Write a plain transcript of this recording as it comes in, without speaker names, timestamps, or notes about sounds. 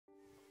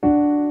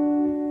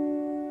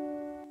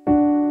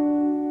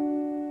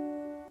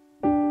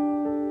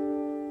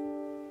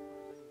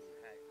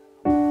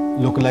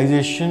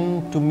Localization,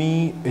 to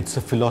me, it's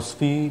a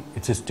philosophy,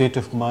 it's a state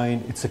of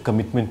mind, it's a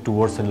commitment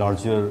towards a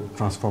larger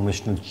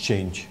transformational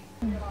change.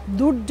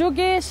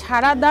 দুর্যোগে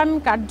সারাদান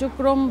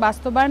কার্যক্রম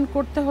বাস্তবায়ন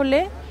করতে হলে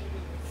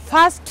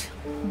first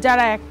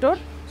যারা actor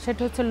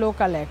সেটা হচ্ছে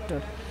local actor.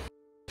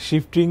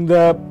 Shifting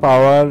the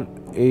power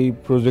এই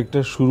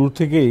প্রজেক্টের শুরু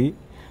থেকেই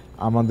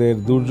আমাদের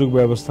দুর্যোগ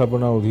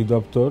ব্যবস্থাপনা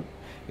অধিদপ্তর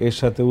এর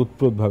সাথে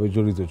ওতপ্রোতভাবে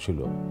জড়িত ছিল।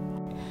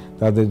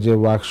 তাদের যে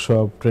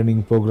ওয়ার্কশপ, ট্রেনিং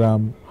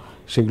প্রোগ্রাম,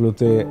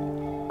 সেগুলোতে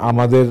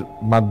আমাদের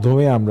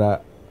মাধ্যমে আমরা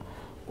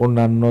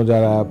অন্যান্য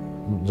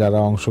যারা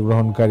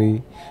অংশগ্রহণকারী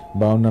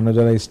বা অন্যান্য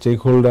যারা স্টেক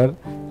হোল্ডার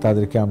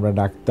তাদেরকে আমরা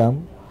ডাকতাম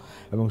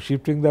এবং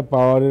শিফটিং দ্য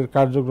পাওয়ারের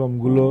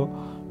কার্যক্রমগুলো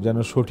যেন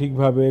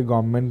সঠিকভাবে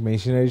গভর্নমেন্ট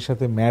মেশিনারির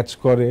সাথে ম্যাচ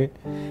করে,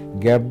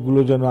 গ্যাপগুলো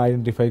যেন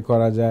আইডেন্টিফাই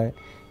করা যায়,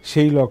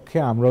 সেই লক্ষ্যে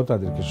আমরাও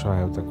তাদেরকে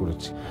সহায়তা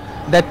করেছি।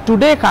 That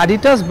today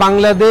Caritas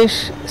Bangladesh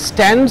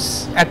stands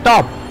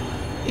atop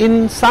in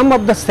some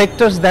of the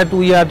sectors that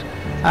we are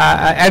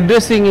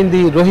addressing in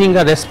the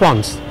Rohingya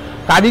response.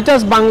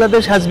 Caritas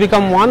Bangladesh has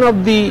become one of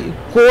the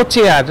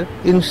co-chair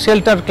in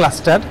shelter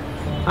cluster,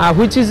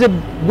 which is a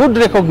good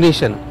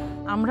recognition.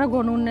 আমরা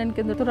গণ উন্নয়ন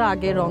কেন্দ্র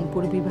আগে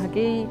রংপুর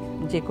বিভাগেই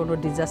যে কোনো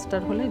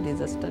disaster হলে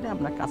ডিজাস্টারে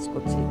আমরা কাজ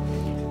করছি,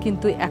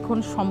 কিন্তু এখন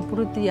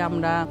সম্প্রতি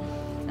আমরা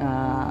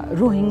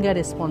রোহিঙ্গা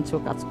রেসপন্সেও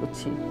কাজ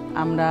করছি।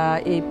 আমরা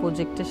এই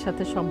প্রজেক্টের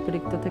সাথে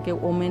সম্পৃক্ত থেকে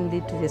ওমেন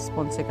লিড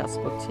রেসপন্সে কাজ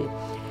করছি।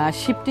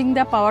 শিফটিং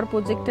দ্য পাওয়ার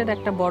প্রজেক্টের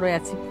একটা বড়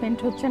অ্যাচিভমেন্ট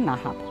হচ্ছে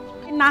নাহাব।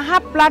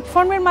 নাহাব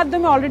প্ল্যাটফর্মের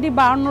মাধ্যমে অলরেডি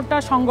 52টা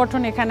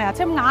সংগঠন এখানে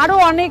আছে এবং আরও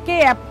অনেকে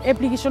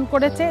অ্যাপ্লিকেশন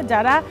করেছে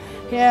যারা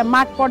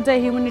মাঠ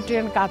পর্যায়ে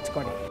হিউম্যানিটেরিয়ান কাজ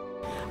করে।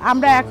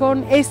 আমরা এখন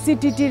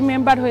HCTTর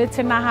মেম্বার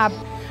হয়েছে নাহাব,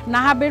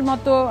 নাহাবের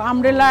মতো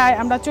আমব্রেলায়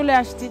আমরা চলে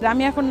আসছি।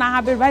 আমি এখন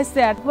নাহাবের vice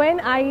chair. When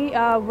I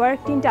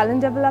worked in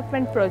talent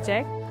development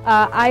project,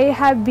 I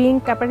have been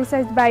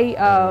capacitated by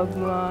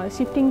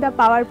shifting the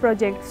power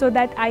project so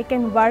that I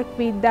can work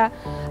with the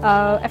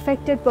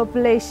affected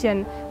population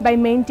by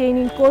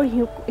maintaining core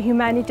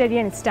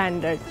humanitarian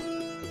standards.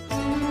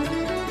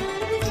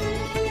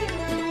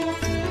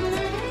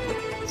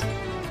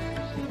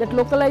 That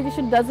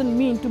localization doesn't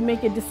mean to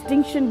make a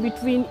distinction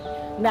between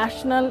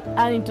national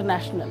and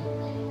international.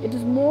 It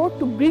is more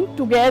to bring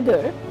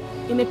together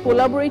in a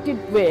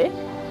collaborative way,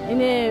 in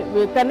a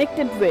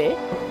connected way.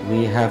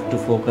 We have to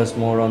focus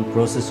more on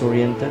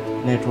process-oriented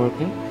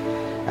networking,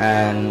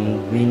 and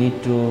we need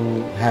to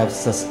have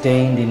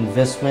sustained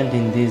investment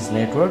in these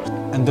networks.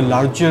 And the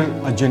larger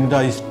agenda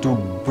is to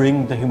bring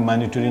the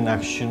humanitarian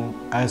action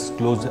as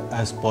close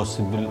as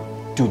possible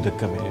to the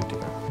community.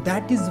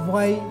 That is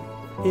why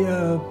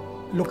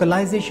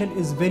localization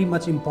is very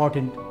much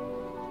important,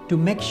 to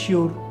make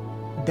sure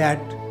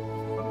that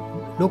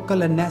local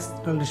and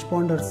national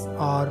responders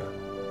are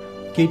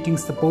getting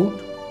support,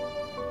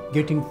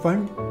 getting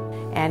fund.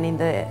 And in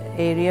the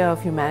area of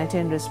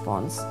humanitarian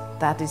response,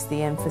 that is the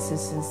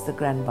emphasis, is the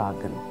grand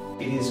bargain.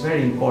 It is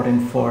very important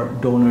for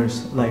donors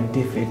like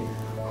DFID,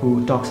 who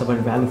talks about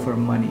value for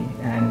money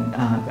and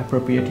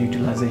appropriate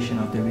utilization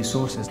of the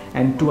resources.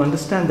 And to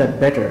understand that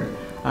better,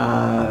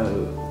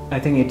 I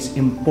think it's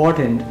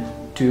important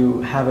to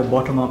have a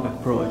bottom-up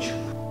approach.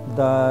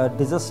 The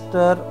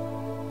disaster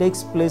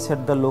takes place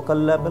at the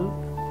local level.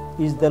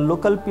 Is the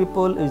local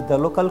people, is the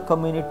local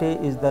community,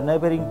 is the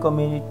neighboring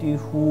community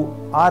who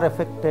are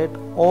affected,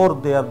 or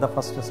they are the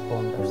first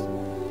responders.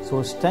 So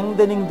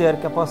strengthening their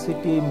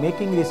capacity,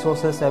 making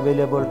resources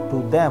available to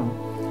them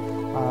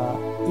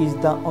is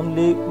the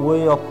only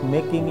way of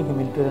making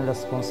humanitarian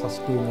response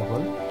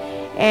sustainable.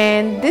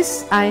 And this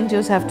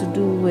INGOs have to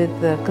do with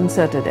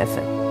concerted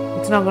effort.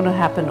 It's not going to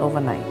happen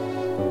overnight.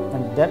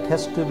 And that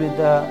has to be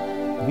the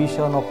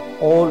vision of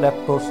all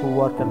actors who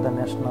work at the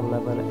national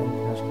level and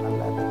international level.